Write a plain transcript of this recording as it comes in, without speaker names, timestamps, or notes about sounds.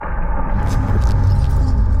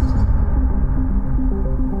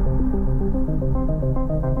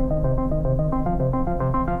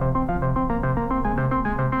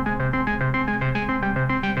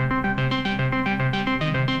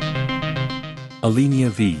Alenia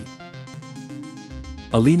V.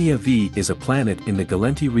 Alenia V is a planet in the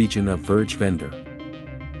Galenti region of Verge Vendor.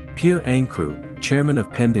 Pierre Ancrew, chairman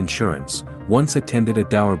of Pend Insurance, once attended a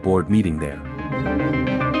Dower board meeting there.